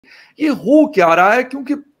یہ ہو کیا رہا ہے؟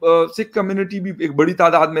 کیونکہ سکھ کمیونٹی بھی ایک بڑی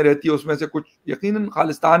تعداد میں رہتی ہے، اس میں سے کچھ یقیناً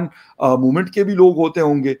خالستان موومنٹ کے بھی لوگ ہوتے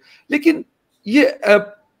ہوں گے، لیکن یہ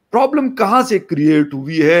پرابلم کہاں سے کریٹ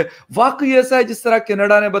ہوئی ہے؟ واقعی ایسا ہے جس طرح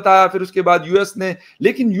کینیڈا نے بتایا، پھر اس کے بعد یو ایس نے،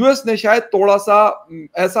 لیکن یو ایس نے شاید تھوڑا سا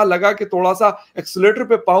ایسا لگا کہ تھوڑا سا ایکسیلیٹر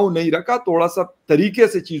پہ پاؤں نہیں رکھا، تھوڑا سا طریقے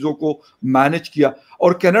سے چیزوں کو مینج کیا،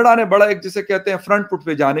 اور کینیڈا نے بڑا ایک جسے کہتے ہیں فرنٹ فٹ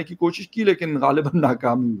پہ جانے کی کوشش کی، لیکن غالباً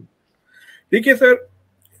ناکامی ہوئی. دیکھیے سر،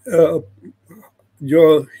 جو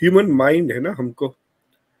ہیومن مائنڈ ہے نا،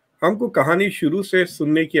 ہم کو کہانی شروع سے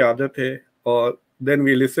سننے کی عادت ہے، اور دین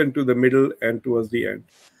وی listen to the middle and towards the end.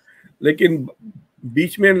 لیکن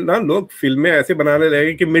بیچ میں نا لوگ فلمیں ایسے بنانے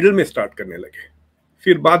لگے کہ مڈل میں سٹارٹ کرنے لگے،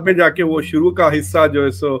 پھر بعد میں جا کے وہ شروع کا حصہ جو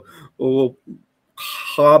ہے سو وہ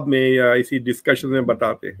خواب میں یا اسی ڈسکشن میں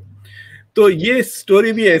بتاتے ہیں. تو یہ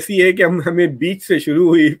سٹوری بھی ایسی ہے کہ ہمیں بیچ سے شروع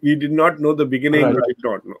ہوئی، وی did not know the beginning, we did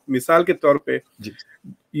not know. مثال کے طور پہ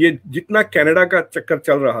یہ جتنا کینیڈا کا چکر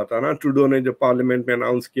چل رہا تھا نا، ٹروڈو نے جو پارلیمنٹ میں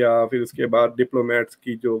اناؤنس کیا، پھر اس کے بعد ڈپلومیٹس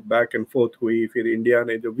کی جو بیک اینڈ فورتھ ہوئی، پھر انڈیا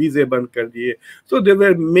نے جو ویزے بند کر دیے، سو دیر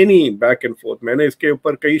were many back and fourth. میں نے اس کے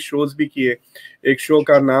اوپر کئی شوز بھی کیے. ایک شو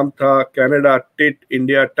کا نام تھا کینیڈا ٹٹ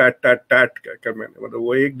انڈیا ٹیٹ ٹیٹ ٹیٹ کر، میں نے مطلب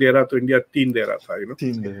وہ ایک دے رہا تو انڈیا تین دے رہا تھا.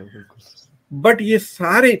 بٹ یہ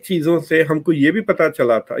سارے چیزوں سے ہم کو یہ بھی پتا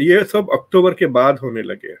چلا تھا، یہ سب اکتوبر کے بعد ہونے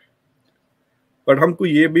لگے، بٹ ہم کو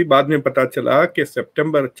یہ بھی بعد میں پتا چلا کہ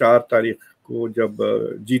سپٹمبر 4 تاریخ کو جب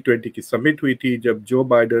G20 کی سمٹ ہوئی تھی، جب جو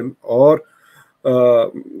بائیڈن اور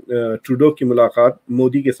ٹروڈو کی ملاقات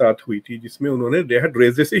مودی کے ساتھ ہوئی تھی، جس میں انہوں نے they had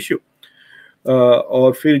raise this issue.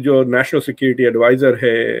 اور پھر جو نیشنل سیکورٹی ایڈوائزر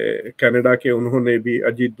ہے کینیڈا کے، انہوں نے بھی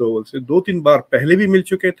اجیت دوول سے 2-3 بار پہلے بھی مل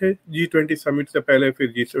چکے تھے G20 سمٹ سے پہلے، پھر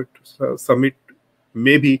G20 سمٹ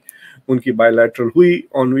میں بھی ان کی بائیلیٹرل ہوئی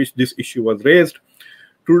on which this issue was raised.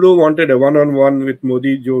 Trudeau wanted a one-on-one with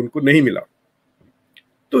Modi, جو ان کو نہیں ملا.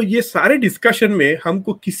 تو یہ سارے ڈسکشن میں ہم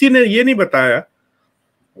کو کسی نے یہ نہیں بتایا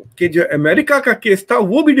کہ جو امریکہ کا کیس تھا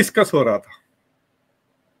وہ بھی ڈسکس ہو رہا تھا.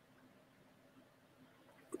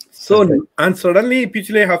 سو اینڈ سڈنلی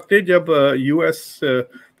پچھلے ہفتے جب یو ایس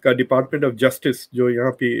کا ڈپارٹمنٹ آف جسٹس، جو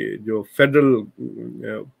یہاں پہ جو فیڈرل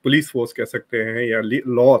پولیس فورس کہہ سکتے ہیں یا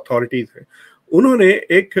لا اتھارٹیز ہیں، انہوں نے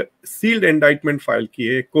ایک سیلڈ انڈائٹمنٹ فائل کی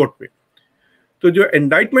ہے کورٹ میں. تو جو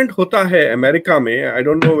انڈائٹمنٹ ہوتا ہے امریکہ میں، آئی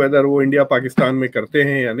ڈونٹ نو ویدر وہ انڈیا پاکستان میں کرتے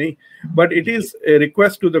ہیں یا نہیں، but it is a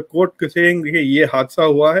request to the court seeing کہ یہ حادثہ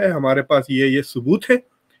ہوا ہے، ہمارے پاس یہ ثبوت ہے،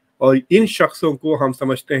 اور ان شخصوں کو ہم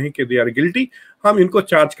سمجھتے ہیں کہ دے آر گلٹی، ہم ان کو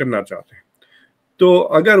چارج کرنا چاہتے ہیں. تو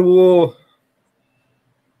اگر وہ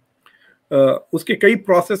اس کے کئی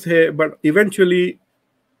پروسیس ہے، بٹ ایونچولی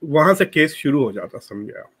وہاں سے کیس شروع ہو جاتا،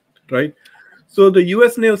 سمجھا رائٹ. سو دا یو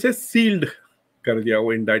ایس نے اسے سیلڈ کر دیا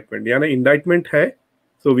وہ انڈائٹمنٹ، یعنی انڈائٹمنٹ ہے.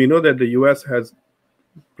 سو وی know that the U S has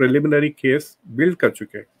preliminary case blood کر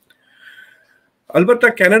چکے. البتہ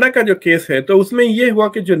کینیڈا کا جو کیس ہے تو اس میں یہ ہوا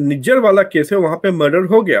کہ جو نجر والا کیس ہے وہاں پہ مرڈر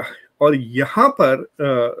ہو گیا، اور یہاں پر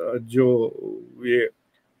جو یہ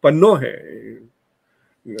پنو ہے،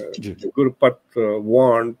 گرپت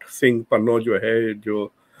وانٹ سنگھ پنو جو ہے، جو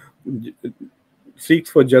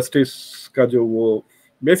سیکس فار جسٹس کا جو وہ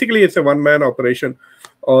basically it's a one main operation,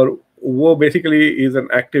 اور وہ بیسیکلی از این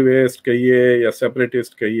ایکٹیوسٹ کہیے یا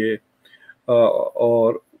سیپریٹسٹ کہیے،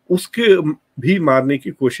 اور اس کے بھی مارنے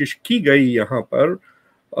کی کوشش کی گئی یہاں پر.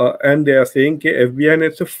 اینڈ دے آر سیئنگ کہ ایف بی آئی نے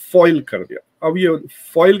اسے فوائل کر دیا. اب یہ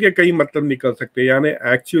فوائل کے کئی مطلب نکل سکتے، یعنی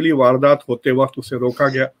ایکچولی واردات ہوتے وقت اسے روکا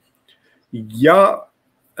گیا، یا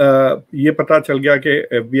یہ پتا چل گیا کہ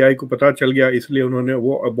ایف بی آئی کو پتا چل گیا اس لیے انہوں نے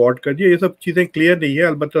وہ ابورٹ کر دیا. یہ سب چیزیں کلیئر نہیں ہے.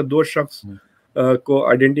 البتہ 2 شخص کو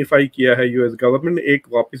آئیڈینٹیفائی کیا ہے یو ایس گورنمنٹ، ایک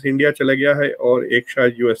واپس انڈیا چلا گیا ہے اور ایک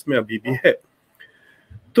شاید یو ایس میں ابھی بھی ہے.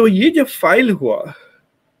 تو یہ جب فائل ہوا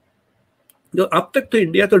تو اب تک تو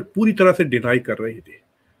انڈیا تو پوری طرح سے ڈینائی کر رہی تھی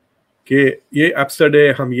کہ یہ ابسرڈ ہے،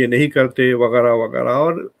 ہم یہ نہیں کرتے وغیرہ وغیرہ،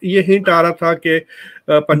 اور یہ ہنٹ آ رہا تھا کہ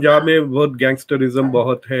پنجاب میں بہت گینگسٹرزم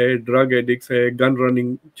بہت ہے، ڈرگ ایڈکٹس ہے، گن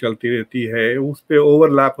رننگ چلتی رہتی ہے، اس پہ اوور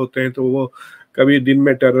لیپ ہوتے ہیں. تو وہ کبھی دن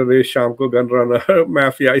میں ٹیررسٹ، شام کو گن رنر،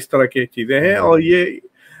 مافیا، اس طرح کی چیزیں ہیں، اور یہ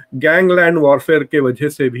گینگ لینڈ وارفیئر کے وجہ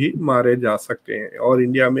سے بھی مارے جا سکتے ہیں. اور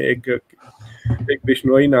انڈیا میں ایک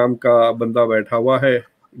بشنوئی نام کا بندہ بیٹھا ہوا ہے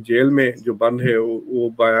جیل میں جو بند ہے، وہ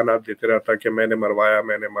بیانات دیتے رہتا کہ میں نے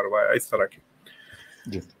مروایا اس طرح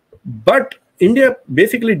کی. But India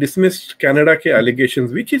basically dismissed Canada کے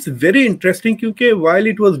allegations which is very interesting، کیونکہ while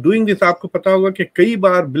it was doing this آپ کو پتا ہوگا کہ کئی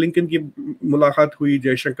بار بلنکن کی ملاقات ہوئی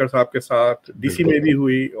جے شنکر صاحب کے ساتھ، ڈی سی میں بھی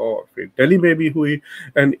ہوئی اور پھر دہلی میں بھی ہوئی،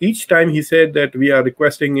 and each time he said that we are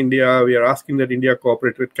requesting India, we are asking that India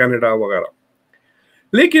cooperate with Canada وغیرہ.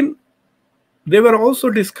 لیکن they were also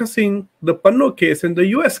discussing the Panno case and the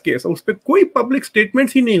US case. उस पे कोई public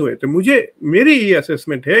statements ही नहीं हुए थे. मेरी ये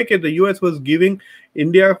assessment है कि the US was giving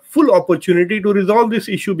India full opportunity to resolve this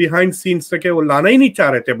issue behind scenes, तक वो लाना ही नहीं चाह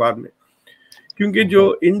रहे थे बाद में, क्योंकि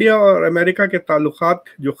जो इंडिया और अमेरिका के ताल्लुकात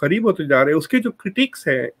जो करीब होते जा रहे हैं, उसके जो क्रिटिक्स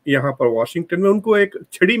हैं यहाँ पर वाशिंगटन में, उनको एक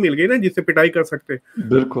छड़ी मिल गई ना जिससे पिटाई कर सकते हैं.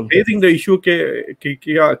 बिल्कुल. रेजिंग द इशू के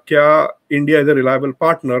क्या India is a reliable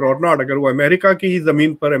partner और नॉट. अगर वो अमेरिका की ही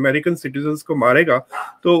जमीन पर अमेरिकन सिटीजन्स को मारेगा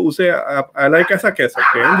तो उसे आप एलाई कैसा कह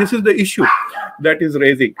सकते हैं? This is the issue that is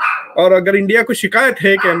raising. और अगर इंडिया को शिकायत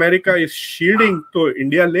है कि अमेरिका इज शील्डिंग, तो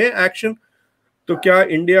इंडिया ले एक्शन. तो क्या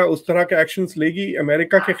इंडिया उस तरह के एक्शंस लेगी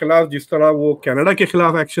अमेरिका के खिलाफ जिस तरह वो कनाडा के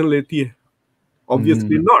खिलाफ एक्शन लेती है?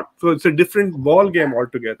 Obviously not. So it's a different ball game all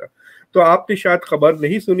together. तो आपने शायद खबर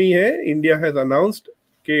नहीं सुनी है, इंडिया हैज अनाउंस्ड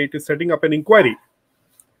कि it is setting up an inquiry,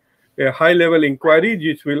 a high level inquiry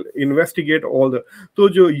which will investigate all the. तो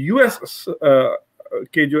जो यूएस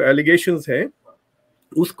के जो एलिगेशंस हैं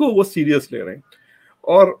उसको वो सीरियस ले रहे हैं.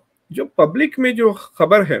 और जो पब्लिक में जो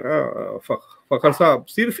खबर है ना फखर साहब,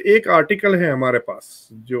 सिर्फ एक आर्टिकल है हमारे पास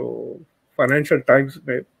जो फाइनेंशियल टाइम्स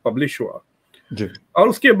में पब्लिश हुआ जी. और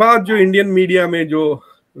उसके बाद जो इंडियन मीडिया में जो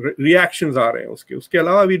रिएक्शंस आ रहे हैं उसके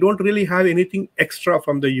अलावा we don't really have anything extra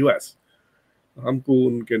from the US. हमको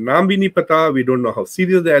उनके नाम भी नहीं पता. We don't know how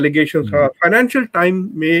serious the allegations are. Financial time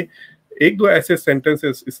में एक दो ऐसे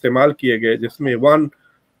सेंटेंसेस इस्तेमाल किए गए जिसमें one,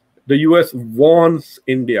 the US warns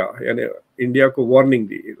India, यानी इंडिया को warning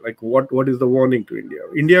the. Like what is the warning to India?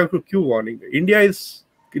 India को क्यों वार्निंग दी? इंडिया इज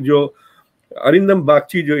जो अरिंदम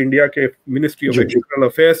बागची जो इंडिया के मिनिस्ट्री ऑफ एक्सटर्नल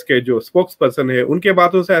अफेयर्स के जो स्पोक्स पर्सन है, उनके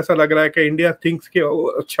बातों से ऐसा लग रहा है कि इंडिया थिंक्स के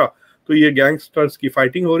अच्छा तो ये गैंगस्टर्स की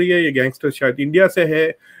फाइटिंग हो रही है, ये गैंगस्टर्स शायद इंडिया से है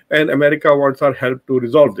and America wants our help to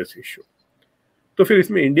resolve this issue. तो फिर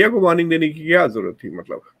इसमें इंडिया को वार्निंग देने की क्या जरूरत थी?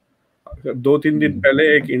 मतलब 2-3 दिन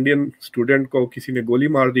पहले एक इंडियन स्टूडेंट को किसी ने गोली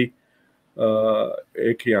मार दी,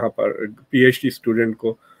 एक यहाँ पर पीएचडी स्टूडेंट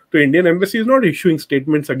को. तो Indian embassy is not issuing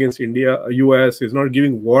statements against India. US is not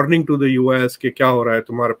giving warning to the US कि क्या हो रहा है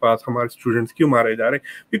तुम्हारे पास, हमारे स्टूडेंट्स क्यों मारे जा रहे हैं,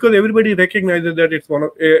 because everybody recognises that it's one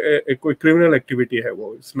of कोई क्रिमिनल एक्टिविटी है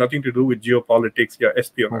वो. It's nothing to do with geopolitics या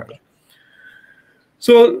एस्पियोनेज.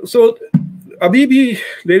 सो अभी भी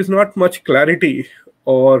there is not much clarity.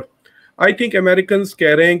 और आई थिंक अमेरिकन्स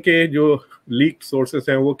कह रहे हैं कि जो लीक्ड सोर्सेस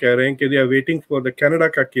हैं वो कह रहे हैं कि they are waiting for the Canada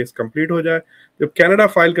का केस कंप्लीट हो जाए. जब कनाडा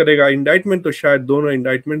फाइल करेगा इंडाइटमेंट तो शायद दोनों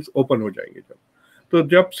इंडाइटमेंट्स ओपन हो जाएंगे.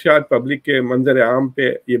 जब शायद पब्लिक के मंजर आम पे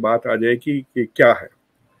ये बात आ जाएगी कि क्या है.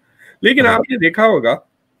 लेकिन आपने देखा होगा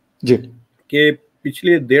जी कि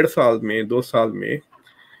पिछले 1.5 साल में 2 साल में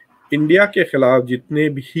इंडिया के खिलाफ जितने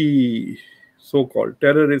भी सो कॉल्ड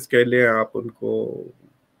टेररिस्ट कह लें आप उनको,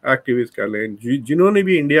 एक्टिविस्ट कह लें, जिन्होंने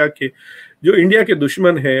भी इंडिया के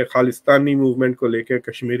दुश्मन है खालिस्तानी मूवमेंट को लेकर,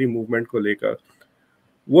 कश्मीरी मूवमेंट को लेकर,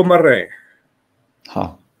 वो मर रहे हैं.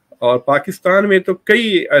 हाँ. और पाकिस्तान में तो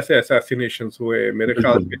कई ऐसे असैसिनेशंस हुए, मेरे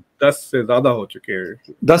ख्याल में 10 से ज्यादा हो चुके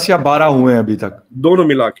हैं. 10 या 12 हुए हैं अभी तक, दोनों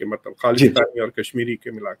मिला के, मतलब खालिस्तानी और कश्मीरी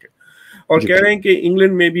के मिला के. और कह रहे हैं कि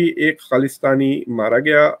इंग्लैंड में भी एक खालिस्तानी मर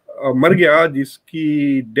गया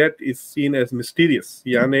जिसकी death is seen as mysterious,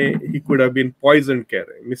 यानी ही कुड हैव बीन पॉइजन्ड, कह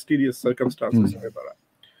रहे हैं मिस्टीरियस सर्कमस्टांसेस में पड़ा.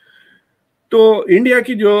 तो इंडिया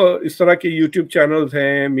की जो इस तरह के यूट्यूब चैनल्स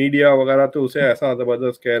हैं, मीडिया वगैरह, तो उसे ऐसा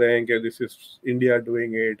जबरदस्त कह रहे हैं कि this is India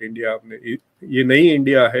doing it, India अपने, ये नई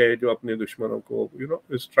इंडिया है जो अपने दुश्मनों को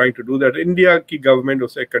is trying to do that. India की गवर्नमेंट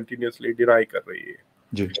उसे कंटिन्यूसली डिनाई कर रही है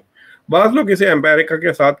जी. बाज़ लोग इसे अमेरिका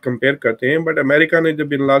के साथ कंपेयर करते हैं, बट अमेरिका ने जब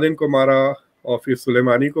बिन लादेन को मारा और फिर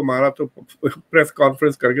सुलेमानी को मारा तो प्रेस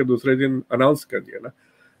कॉन्फ्रेंस करके दूसरे दिन अनाउंस कर दिया ना,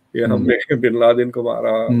 ये हमने बिन लादेन को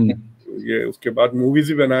मारा. ये उसके बाद मूवीज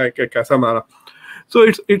भी बनाए कि कैसा मारा. So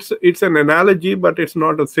it's an analogy but it's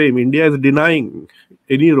not the same. India is denying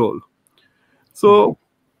any role. सो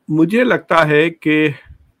मुझे लगता है कि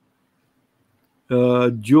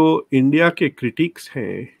जो इंडिया के क्रिटिक्स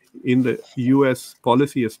हैं in the US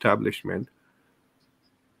policy establishment,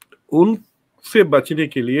 उनसे बचने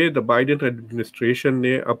के लिए द बाइडेन एडमिनिस्ट्रेशन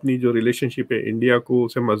ने अपनी जो रिलेशनशिप है इंडिया को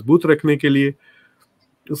उसे मजबूत रखने के लिए,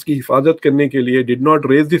 उसकी हिफाजत करने के लिए did not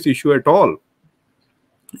raise this issue at all.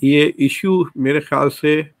 ये इशू मेरे ख्याल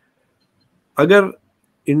से अगर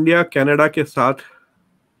इंडिया कनाडा के साथ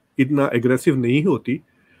इतना एग्रेसिव नहीं होती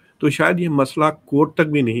तो शायद ये मसला कोर्ट तक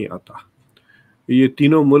भी नहीं आता. ये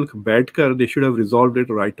तीनों मुल्क बैठकर they should have resolved it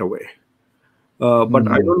right away. But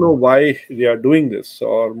I don't know why they are doing this.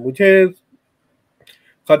 और मुझे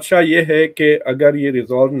खदशा ये है कि अगर ये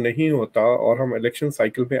रिजॉल्व नहीं होता और हम इलेक्शन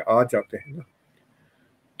साइकिल में आ जाते हैं ना,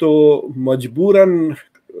 तो मजबूरन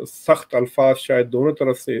सख्त अल्फाज शायद दोनों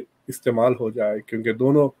तरफ से इस्तेमाल हो जाए, क्योंकि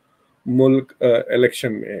दोनों मुल्क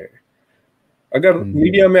इलेक्शन में है. اگر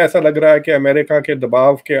میڈیا میں ایسا لگ رہا ہے کہ امریکہ کے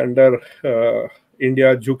دباؤ کے انڈر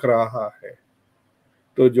انڈیا جھک رہا ہے،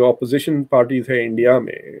 تو جو اپوزیشن پارٹیز ہے انڈیا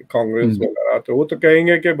میں، کانگریس وغیرہ، تو وہ تو کہیں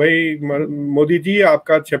گے کہ بھائی مودی جی آپ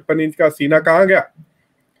کا 56 انچ کا سینہ کہاں گیا،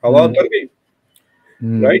 ہوا اتر گئی،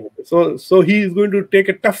 right? So he is going to take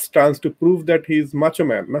a tough stance to prove that he از مچ اے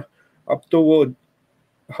مین نا. اب تو وہ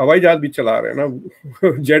ہوائی جہاز بھی چلا رہے ہیں نا،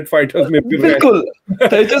 جیٹ فائٹرز میں پھر رہے بالکل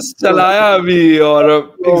تیجس چلایا ابھی، اور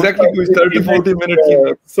ایگزیکٹلی کوئی 30-40 منٹ کی.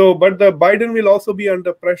 So but the Biden will also be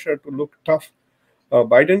under pressure to look tough.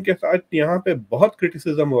 Biden کے ساتھ یہاں پہ بہت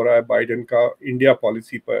کرٹیسزم ہو رہا ہے بائیڈن کا انڈیا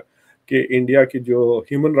پالیسی پر، کہ انڈیا کی جو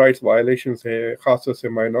ہیومن رائٹس وائلیشنس ہے خاص طور سے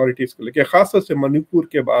مائنورٹیز کو لے کے، خاص طور سے منی پور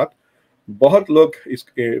کے بعد بہت لوگ اس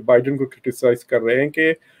بائیڈن کو کرٹیسائز کر رہے ہیں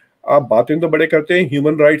کہ آپ باتیں تو بڑے کرتے ہیں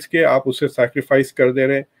ہیومن رائٹس کے، آپ اسے سیکریفائس کر دے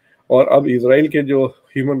رہے ہیں، اور اب اسرائیل کے جو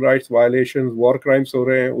human rights violations, war crimes ہو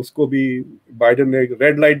رہے ہیں، اس کو بھی بائیڈن نے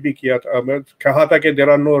ریڈ لائٹ بھی کیا تھا، میں کہا تھا کہ there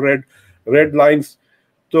are know red lines.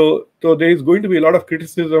 تو دیر is going to be lot of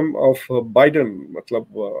criticism of Biden.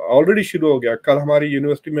 مطلب آلریڈی شروع ہو گیا. کل ہماری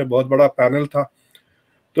یونیورسٹی میں بہت بڑا پینل تھا،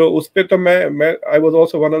 تو اس پہ تو میں I was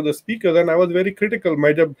also one of the speakers and I was very critical.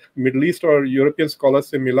 میں جب مڈل ایسٹ اور یورپین اسکالر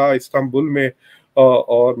سے ملا استنبول میں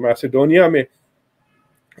اور میسیڈونیا میں،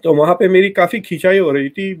 تو وہاں پہ میری کافی کھینچائی ہو رہی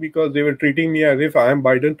تھی، because they were treating me as if I am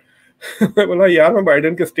Biden. میں بولا یار میں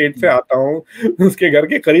بائیڈن کے اسٹیٹ سے آتا ہوں، اس کے گھر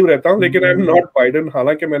کے قریب رہتا ہوں، لیکن آئی ایم ناٹ بائیڈن،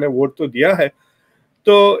 حالانکہ میں نے ووٹ تو دیا ہے.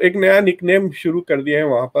 تو ایک نیا نک نیم شروع کر دیا ہے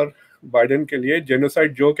وہاں پر بائیڈن کے لیے،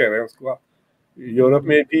 جینوسائڈ جو کہہ رہے ہیں اس کو، یورپ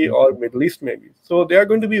میں بھی اور مڈل ایسٹ میں بھی. سو they are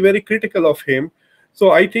going to be very critical of him. So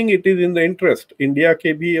I think it is in the interest India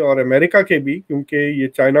کے بھی اور امریکہ کے بھی، کیونکہ یہ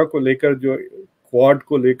چائنا کو لے کر، جو کوڈ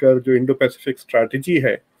کو لے کر جو انڈو پیسفک اسٹریٹجی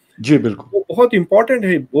ہے، جی بالکل وہ بہت امپورٹنٹ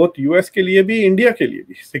ہے، بہت یو ایس کے لیے بھی انڈیا کے لیے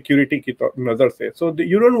بھی سیکورٹی کی نظر سے. So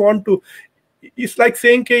you don't want to, it's like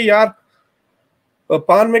seeing کہ یار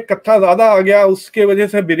پان میں کتھا زیادہ آ گیا، اس کے وجہ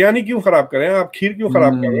سے بریانی کیوں خراب کریں آپ، کھیر کیوں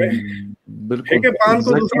خراب کر رہے ہیں، بالکل پان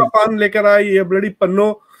کو دوسرا پان لے کر آئے، یہ بلڈی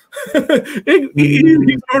پنو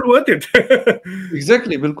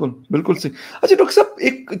ایگزیکٹلی بالکل بالکل صحیح. اچھا ڈاکٹر صاحب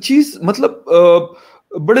ایک چیز، مطلب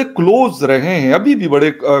بڑے کلوز رہے ہیں، ابھی بھی بڑے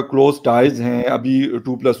کلوز ٹائز ہیں، ابھی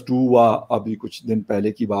 2+2 ہوا ابھی کچھ دن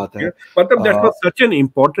پہلے کی بات ہے. مطلب that was such an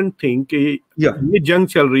important thing کہ یہ جنگ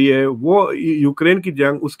چل رہی ہے، وہ یوکرین کی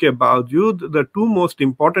جنگ، اس کے باوجود the two most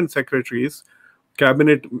important secretaries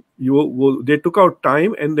cabinet, they took out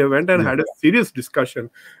time and they went and had a serious discussion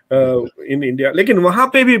in India. لیکن وہاں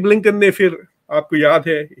پہ بھی بلنکن نے پھر، آپ کو یاد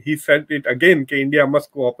ہے، he said it again کہ India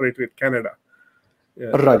must cooperate with Canada.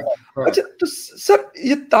 Right. اچھا تو سر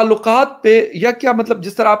یہ تعلقات پہ، یا کیا مطلب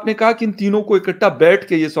جس طرح آپ نے کہا کہ ان تینوں کو اکٹھا بیٹھ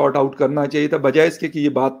کے یہ سارٹ آؤٹ کرنا چاہیے تھا، بجائے اس کے کہ یہ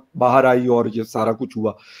بات باہر آئی اور یہ سارا کچھ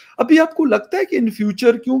ہوا، ابھی آپ کو لگتا ہے کہ ان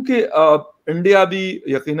فیوچر، کیونکہ انڈیا بھی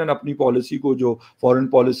یقیناً اپنی پالیسی کو، جو فورن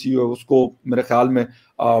پالیسی ہے، اس کو میرے خیال میں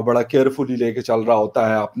بڑا کیئرفلی لے کے چل رہا ہوتا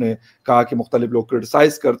ہے. آپ نے کہا کہ مختلف لوگ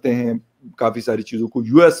کرٹیسائز کرتے ہیں کافی ساری چیزوں کو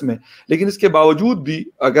یو ایس میں، لیکن اس کے باوجود بھی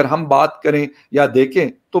اگر ہم بات کریں یا دیکھیں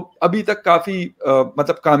تو ابھی تک کافی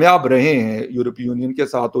مطلب کامیاب رہے ہیں، یورپی یونین کے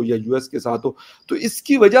ساتھ ہو یا یو ایس کے ساتھ ہو. تو اس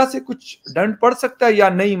کی وجہ سے کچھ ڈنڈ پڑ سکتا ہے یا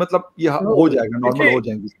نہیں، مطلب یہ ہو جائے گا، نارمل ہو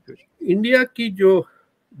جائیں گی سچویشن؟ انڈیا کی جو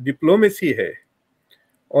ڈپلومیسی ہے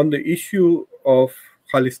on the issue of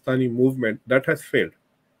Khalistani movement, that has failed.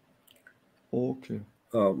 Okay.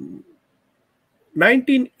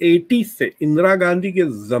 1980 سے، اندرا گاندھی کے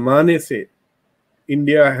زمانے سے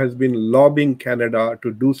India has been lobbying Canada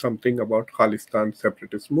to do something about Khalistan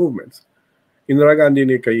separatist movements. Indira Gandhi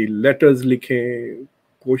نے کئی لیٹرز لکھے،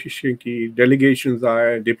 کوششیں کی، ڈیلیگیشنز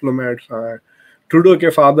آئے، ڈپلومیٹس آئے، ٹروڈو کے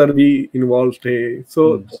فادر بھی انوالو تھے.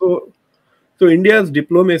 So India's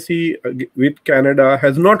diplomacy with Canada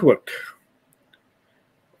has not worked.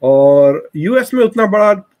 اور یو ایس میں اتنا بڑا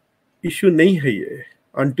ایشو نہیں ہے یہ،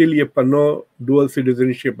 انٹل یہ پنو ڈوئل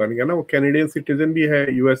سٹیزنشپ بن گیا نا، وہ کینیڈین سٹیزن بھی ہے،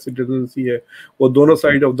 یو ایس سٹیزن بھی ہے، وہ دونوں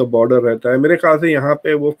سائڈ آف دا بارڈر رہتا ہے. میرے خیال سے یہاں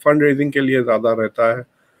پہ وہ فنڈ ریزنگ کے لیے زیادہ رہتا ہے.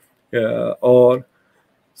 اور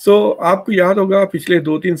آپ کو یاد ہوگا پچھلے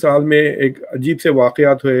 2-3 سال میں ایک عجیب سے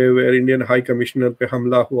واقعات ہوئے، ویئر انڈین ہائی کمشنر پہ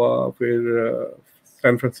حملہ ہوا، پھر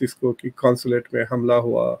سان فرانسسکو کی کانسولیٹ میں حملہ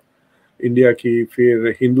ہوا انڈیا کی، پھر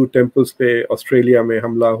ہندو ٹیمپلز پہ آسٹریلیا میں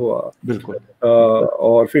حملہ ہوا، بالکل،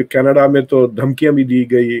 اور پھر کینیڈا میں تو دھمکیاں بھی دی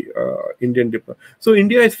گئی Indian so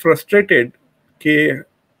India is frustrated کہ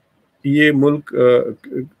یہ ملک،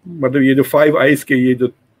 مطلب یہ جو 5 آئیز کے یہ جو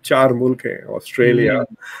 4 ملک ہیں، آسٹریلیا،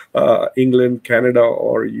 انگلینڈ، کینیڈا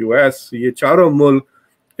اور یو ایس، یہ چاروں ملک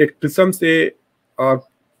ایک قسم سے are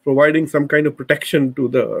providing some kind of protection to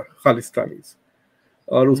the خالستانیز.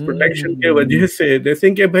 اور اس پروٹیکشن کے وجہ سے جیسے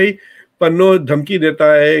کہ بھائی پنو دھمکی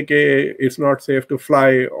دیتا ہے کہ it's not safe to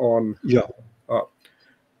fly آن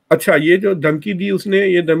अच्छा, ये जो धमकी दी उसने,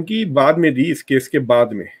 ये धमकी बाद में दी, इस केस के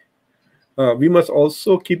बाद में. We must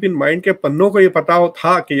also keep in mind के पन्नों को ये पता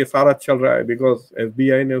था कि ये सारा चल रहा है, बिकॉज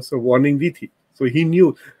FBI ने उसको वार्निंग दी थी, सो ही न्यू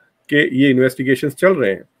कि ये इन्वेस्टिगेशंस चल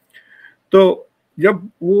रहे हैं. तो जब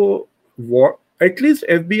वो एटलीस्ट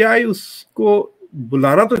FBI उसको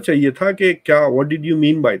बुलाना तो चाहिए था कि क्या, what did you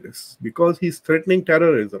mean by this, because he is threatening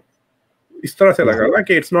terrorism. इस तरह से लगा ना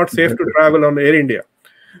कि it's not safe to travel on air India.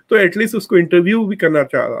 तो एटलीस्ट उसको इंटरव्यू भी करना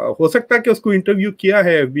चाह रहा. हो सकता है कि उसको इंटरव्यू किया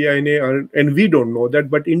है FBI ने, and we don't know that,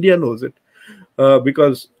 but India knows it,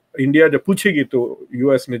 because India जब पूछेगी तो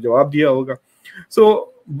US ने जवाब दिया होगा.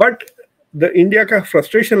 सो बट द इंडिया का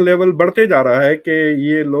फ्रस्ट्रेशन लेवल बढ़ते जा रहा है कि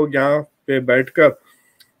ये लोग यहाँ पे बैठकर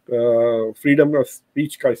फ्रीडम ऑफ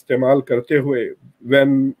स्पीच का इस्तेमाल करते हुए,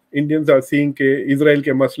 व्हेन इंडियंस आर सीइंग के इजराइल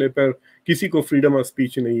के मसले पर किसी को फ्रीडम ऑफ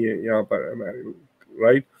स्पीच नहीं है यहाँ पर,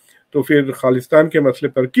 राइट? तो फिर खालिस्तान के मसले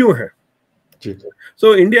पर क्यों है?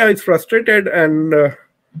 So India is frustrated, and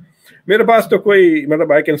मेरे पास तो कोई,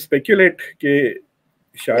 मतलब आई कैन स्पेक्युलेट कि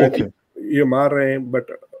शायद ये मार रहे हैं,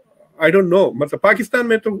 बट आई डोंट नो. मतलब पाकिस्तान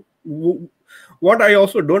में तो what I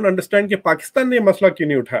also don't understand कि पाकिस्तान ने मसला क्यों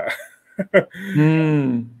नहीं उठाया.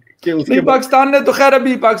 नहीं, पाकिस्तान ने तो खैर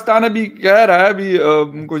अभी पाकिस्तान अभी कह रहा है,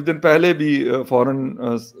 अभी कुछ दिन पहले भी फॉरेन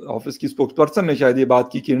ऑफिस की स्पोक्स पर्सन ने शायद ये बात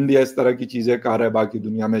की कि इंडिया इस तरह की चीजें कर रहा है बाकी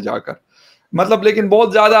दुनिया में जाकर, मतलब, लेकिन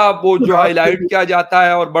बहुत ज्यादा वो जो हाईलाइट किया जाता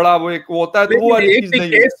है और बड़ा वो एक होता है, तो वो वाली चीज नहीं है.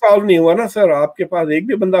 केस सॉल्व नहीं हुआ ना सर, आपके पास एक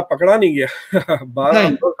भी बंदा पकड़ा नहीं गया.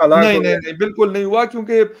 नहीं, बिल्कुल नहीं हुआ,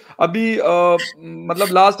 क्योंकि अभी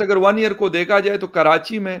मतलब लास्ट अगर 1 ईयर को देखा जाए तो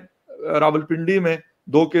कराची में, रावलपिंडी में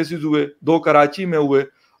 2 केसेस हुए, 2 कराची में हुए,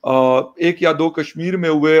 1 या 2 कश्मीर में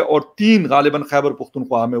हुए, और 3 गालिबन खैबर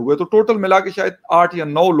पुख्तनख्वा में हुए. तो टोटल मिला के शायद 8 या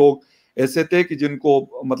 9 लोग ऐसे थे कि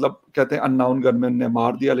जिनको मतलब कहते हैं अननाउन गनमैन ने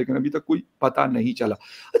मार दिया, लेकिन अभी तक कोई पता नहीं चला.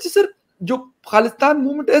 अच्छा सर, जो खालिस्तान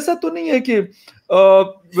मूवमेंट, ऐसा तो नहीं है कि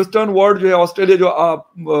वेस्टर्न वर्ल्ड जो है, ऑस्ट्रेलिया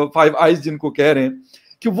जो 5 आइज जिनको कह रहे हैं,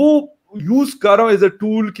 कि वो यूज कर रहा हूँ एज ए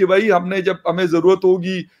टूल कि भाई हमने जब हमें जरूरत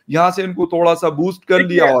होगी यहाँ से इनको थोड़ा सा बूस्ट कर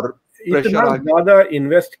लिया और इतना ज्यादा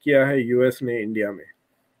इन्वेस्ट किया है US ने इंडिया में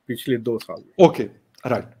पिछले 2 साल में. Okay,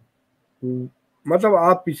 right. मतलब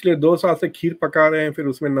आप पिछले 2 साल से खीर पका रहे हैं, फिर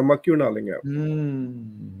उसमें नमक क्यों डालेंगे आप?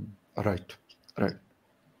 राइट,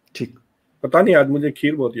 ठीक. पता नहीं, आज मुझे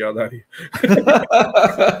खीर बहुत याद आ रही है.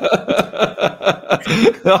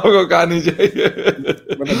 आपको खानी चाहिए.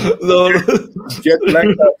 जेट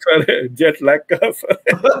लैग का असर है, जेट लैग का असर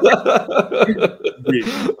है.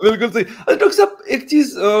 बिल्कुल सही. डॉक्टर साहब, एक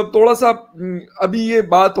चीज थोड़ा सा, अभी ये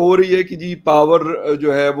बात हो रही है कि जी पावर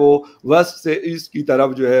जो है वो वेस्ट से ईस्ट की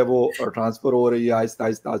तरफ जो है वो ट्रांसफर हो रही है आहिस्ता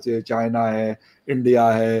आहिस्ता से. चाइना है, इंडिया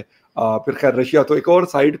है, फिर खैर रशिया तो एक और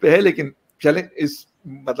साइड पे है, लेकिन चलें इस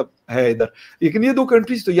मतलब है इधर. लेकिन ये 2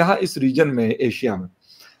 कंट्रीज तो यहाँ इस रीजन में, एशिया में,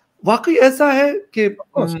 वाकई ऐसा है कि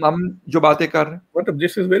हम जो बातें कर रहे हैं, मतलब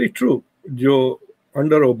दिस इज वेरी ट्रू. जो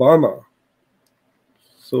under Obama,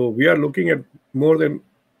 so we are looking at more than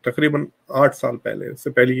तकरीबन 8 साल पहले, से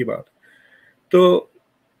पहले की बात, तो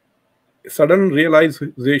सडन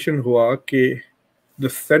रियलाइजेशन हुआ कि the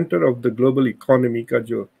centre of the global economy का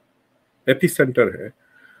जो एपिसेंटर है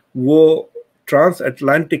वो ट्रांस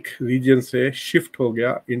अटलांटिक रीजन से शिफ्ट हो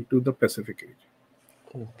गया इनटू द पैसिफिक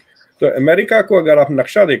रीजन. तो अमेरिका को अगर आप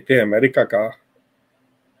नक्शा देखते हैं अमेरिका का,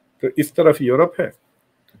 तो इस तरफ यूरोप है,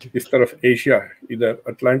 इस तरफ एशिया है, इधर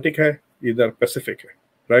अटलांटिक है, इधर पैसिफिक है,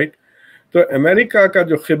 राइट? तो अमेरिका का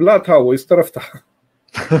जो किबला था वो इस तरफ था.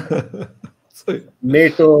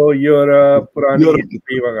 नेटो, यूरोप, पुरानी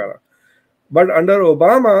हिस्ट्री वगैरह. But under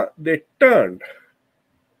Obama they turned,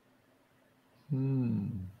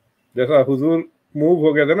 जैसा हुजूर मूव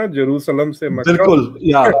हो गया था ना जेरूसलम से मक्का, बिल्कुल,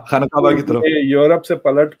 या खाना काबा की तरफ, यूरोप से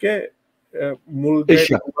पलट के मूव गए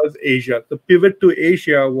टुवर्ड्स एशिया. तो pivot to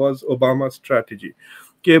Asia was Obama strategy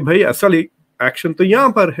कि भाई असल एक्शन तो यहाँ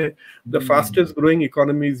पर है, द फास्टेस्ट ग्रोइंग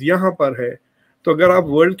इकोनॉमीज यहाँ पर है. तो अगर आप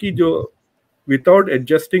वर्ल्ड की जो without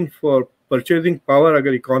adjusting for purchasing power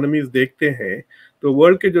अगर इकोनॉमीज देखते हैं, तो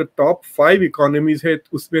वर्ल्ड के जो टॉप 5 इकोनॉमीज है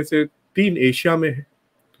उसमें से 3 एशिया में है,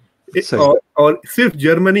 और सिर्फ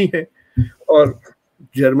जर्मनी है. और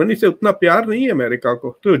जर्मनी से उतना प्यार नहीं है अमेरिका को,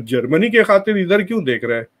 तो जर्मनी के खातिर इधर क्यों देख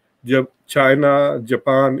रहा है जब चाइना,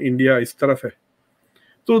 जापान, इंडिया इस तरफ है.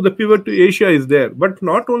 तो the pivot to Asia is there. But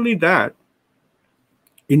not only that,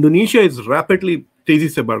 Indonesia is rapidly तेजी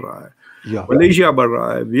से बढ़ रहा है, मलेशिया बढ़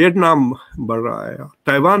रहा है, वियतनाम बढ़ रहा है,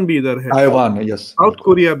 ताइवान भी इधर है, ताइवान है, यस, साउथ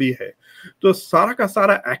कोरिया भी है. तो सारा का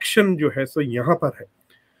सारा एक्शन जो है सो यहाँ पर है.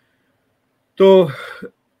 तो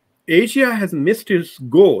Asia has missed it's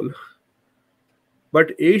goal,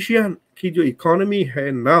 but Asia की जो इकोनॉमी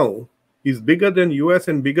है now is bigger than US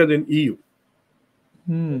and bigger than EU.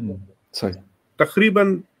 صحیح.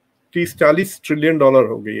 تقریباً 30-40 ٹریلین ڈالر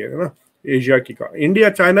ہو گئی ہے نا ایشیا کی کا. انڈیا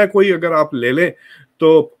چائنا کوئی اگر آپ لے لیں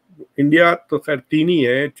تو انڈیا تو خیر 3 ہی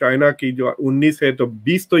ہے, چائنا کی جو 19 ہے تو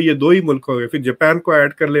 20 تو یہ 2 ہی ملک ہو گئے, پھر جاپان کو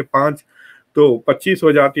ایڈ کر لے 5 تو 25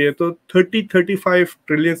 ہو جاتی ہے, تو 30-35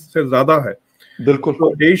 ٹریلین سے زیادہ ہے. بالکل.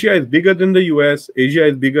 تو Asia is bigger then the U S, Asia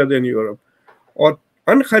is bigger then Europe, اور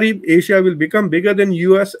ان قریب Asia will become bigger then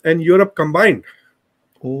U S and Europe combined.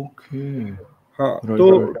 Okay. ہاں,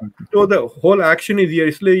 تو the whole action is here.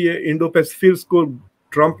 اس لیے یہ انڈو پیسفک کو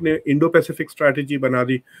ٹرمپ نے Indo Pacific strategy بنا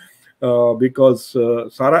دی, because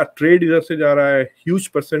سارا ٹریڈ ادھر سے جا رہا ہے,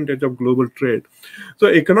 huge percentage of global trade. تو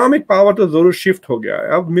اکنامک پاور تو ضرور شفٹ ہو گیا ہے.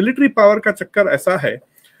 اب ملٹری پاور کا چکر ایسا ہے,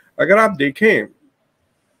 اگر آپ دیکھیں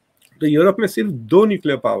تو یورپ میں صرف 2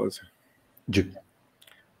 نیوکلیر پاورز ہیں جی.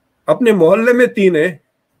 اپنے محلے میں 3 ہیں.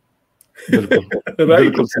 بالکل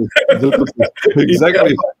بالکل صحیح, بالکل صحیح,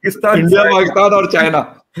 ایگزیکٹلی. انڈیا, پاکستان اور چائنا.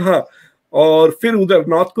 ہاں, اور پھر ادھر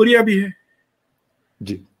نارتھ کوریا بھی ہے.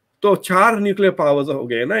 جی. تو 4 نیوکلیر پاورز ہو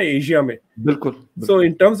گئے نا ایشیا میں. بالکل. So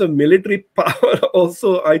in terms of military power also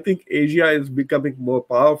I think Asia is becoming more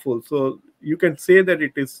powerful. So you can say that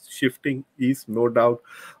it is shifting east, no doubt.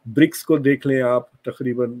 BRICS کو دیکھ لیں آپ,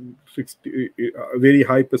 تقریباً 60 very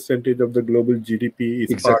high percentage of the global GDP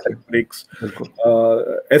is part of BRICS.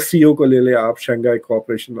 SCO کو لے لیں آپ, Shanghai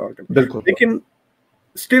cooperation organization. لیکن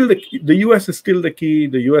still the US is still the key,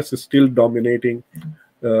 the US is still dominating,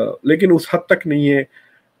 لیکن اس حد تک نہیں ہے.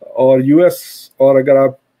 اور یو ایس اور اگر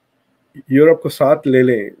آپ یورپ کو ساتھ لے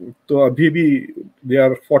لیں تو ابھی بھی they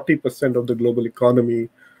are 40% of the global economy,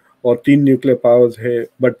 اور 3 نیوکلیر پاورز ہے,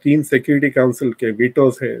 بٹ 3 سیکورٹی کاؤنسل کے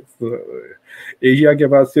ویٹوز ہے. ایشیا کے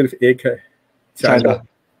پاس صرف ایک ہے, China.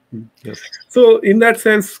 So in that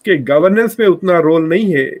sense کہ گورننس میں اتنا رول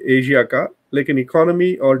نہیں ہے ایشیا کا, لیکن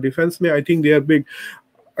اکانومی اور ڈیفینس میں I think they are big.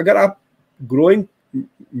 اگر آپ گروئنگ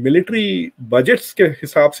ملٹری بجٹس کے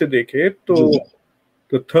حساب سے دیکھیں تو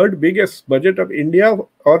third biggest budget of India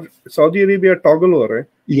اور سعودی عربیہ ٹاگل ہو رہے ہیں,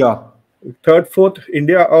 یا 3rd 4th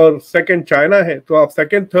انڈیا اور 2nd چائنا ہے. تو آپ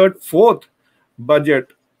 2nd 3rd 4th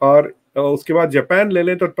بجٹ, اور اس کے بعد جاپان لے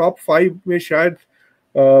لیں تو ٹاپ 5 میں شاید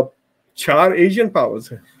 4 ایشین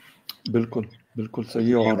پاورز ہیں. بالکل بالکل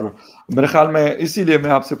صحیح. اور میرے خیال میں اسی لیے میں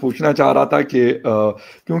آپ سے پوچھنا چاہ رہا تھا کہ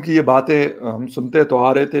کیونکہ یہ باتیں ہم سنتے تو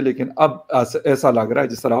آ رہے تھے, لیکن اب ایسا لگ رہا ہے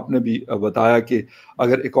جس طرح آپ نے بھی بتایا کہ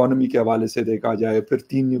اگر اکانومی کے حوالے سے دیکھا جائے, پھر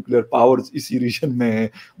 3 نیوکلیر پاورز اسی ریجن میں ہیں,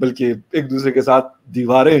 بلکہ ایک دوسرے کے ساتھ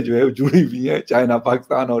دیواریں جو ہے جڑی ہوئی ہیں, چائنا,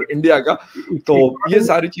 پاکستان اور انڈیا کا. تو یہ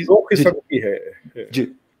ساری چیزیں 2 قسم کی ہے. جی.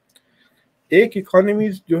 ایک اکانومی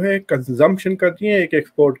جو ہے کنزمپشن کرتی ہیں, ایک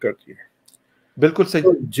ایکسپورٹ کرتی ہے. بالکل صحیح.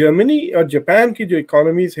 جرمنی اور جاپان کی جو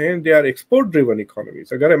اکانومیز ہیں they are export driven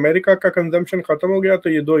economies. اگر امریکہ کا کنزمپشن ختم ہو گیا تو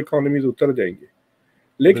یہ 2 اکانومیز اتر جائیں گے.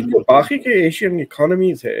 لیکن جو باقی کے ایشین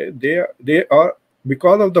اکانومیز ہے they are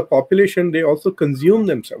because of the population they also consume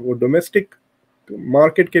them self. وہ ڈومیسٹک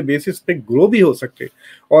مارکیٹ کے بیسس پہ گرو بھی ہو سکتے,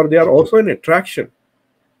 اور they are also an attraction.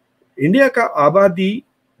 India کا آبادی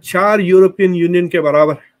 4 یورپین یونین کے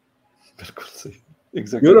برابر ہے. بالکل صحیح.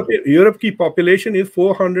 یورپ کی پاپولیشن از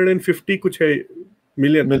 450 کچھ ہے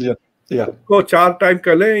ملین. کو 4 ٹائم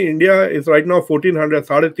کر لیں, انڈیا از رائٹ ناؤ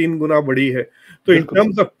 1400, 3.5 گنا بڑی ہے. تو in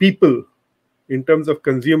terms of people, in terms of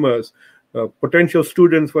consumers, potential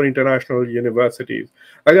students for international universities,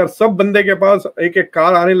 اگر سب بندے کے پاس ایک ایک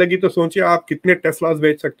کار آنے لگی تو سوچیں آپ کتنے ٹیسلاز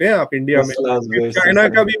بیچ سکتے ہیں آپ انڈیا میں. چائنا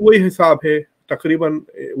کا بھی وہی حساب ہے, تقریباً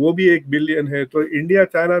وہ بھی 1 بلین ہے. تو انڈیا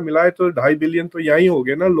چائنا ملائے تو 2.5 بلین تو یہی ہو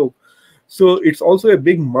گئے نا لوگ. So it's also a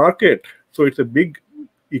big market. So it's a big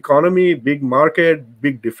economy, big market,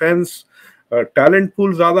 big defense, talent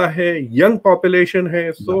pool زیادہ ہے, young population ہے.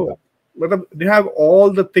 So مطلب they have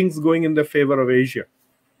all the things going in the favor of Asia.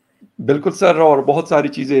 بالکل سر. اور بہت ساری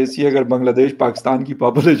چیزیں ایسی ہیں, اگر بنگلہ دیش پاکستان کی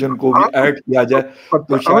پاپولیشن کو بھی ایڈ کیا جائے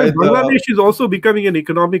تو شاید بنگلہ دیش is also becoming an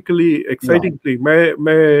economically exciting thing.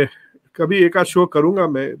 میں کبھی ایک آدھ شو کروں گا.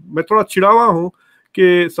 میں تھوڑا چڑاوا ہوں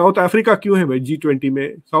کہ ساؤتھ افریقہ کیوں ہے بھائی G20 میں.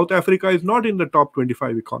 South Africa is not in the top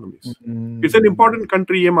 25 economies. It's an important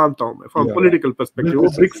country, یہ مانتا ہوں میں فرام پولیٹیکل پرسپیکٹو. وہ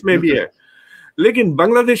برکس میں بھی ہے, لیکن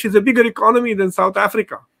بنگلہ دیش از اے بگر economy then South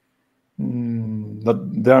Africa.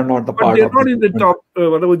 They are not the part of the top,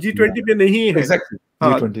 مطلب وہ G20 پہ نہیں ہے.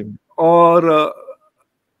 G20 میں. اور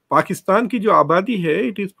پاکستان کی جو آبادی ہے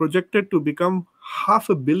it is projected to become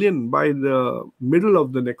 500 million by the middle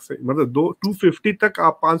of the next, مطلب 250 تک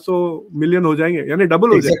آپ 500 ملین ہو جائیں گے, یعنی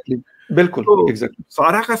ڈبل ہو جائیں گے. بالکل.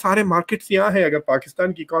 سارا کا سارے مارکیٹس یہاں ہیں. اگر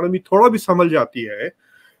پاکستان کی اکانومی تھوڑا بھی سنبھل جاتی ہے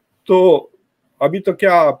تو ابھی تو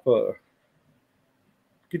کیا آپ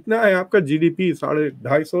کتنا ہے آپ کا جی ڈی پی؟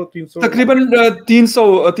 250 300 تقریباً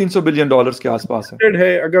 300 بلین ڈالرز کے آس پاس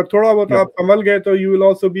ہے. اگر تھوڑا بہت آپ سنبھل گئے تو you will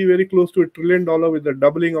also be very close to $1 trillion with the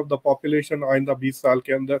doubling of the population آئندہ 20 سال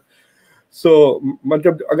کے اندر. سو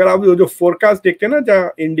مطلب اگر آپ جو فورکاسٹ دیکھتے ہیں نا جہاں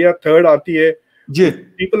انڈیا تھرڈ آتی ہے, جی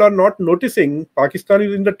people are not noticing Pakistan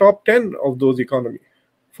is in the top 10 of those economy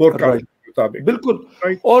forecast کے مطابق. بالکل,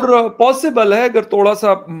 اور پاسبل ہے اگر تھوڑا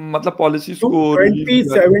سا مطلب پالیسیز کو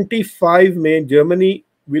 2075 میں Germany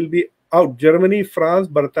will be out. Germany, France,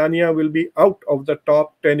 برطانیہ will be out of the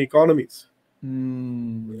top 10 economies.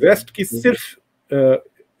 Waste کی صرف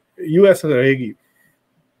یو ایس رہے گی,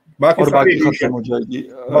 باقی سارے ختم ہو جائے گی.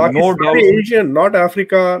 باقی سارے Asian, not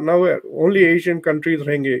Africa, only Asian countries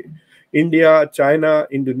رہیں گے. India, China,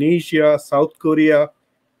 Indonesia, south Korea,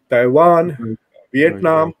 Taiwan,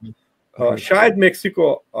 Vietnam, شاید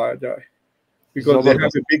میکسیکو آ جائے because they have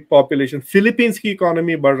a big population. Philippines کی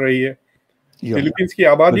اکانومی بڑھ رہی ہے. فلپینس کی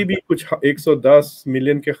آبادی بھی کچھ 110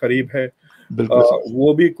 ملین کے قریب ہے.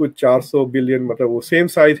 وہ بھی کچھ 400 بلین, مطلب وہ سیم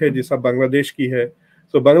سائز ہے جیسا بنگلہ دیش کی ہے.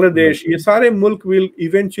 سو بنگلہ دیش, یہ سارے ملک will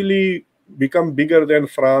eventually become bigger then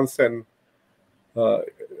France and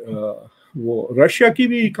وہ رشیا کی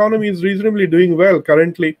بھی economy is reasonably doing well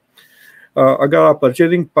currently. اگر آپ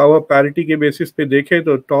پرچیزنگ پاور پیرٹی کے بیسس پہ دیکھیں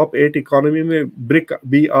تو ٹاپ 8 اکانومی میں برک,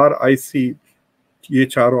 BRIC, یہ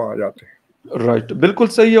چاروں آ جاتے ہیں. رائٹ, بالکل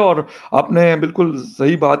صحیح ہے. اور آپ نے بالکل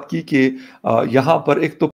صحیح بات کی کہ یہاں پر ایک تو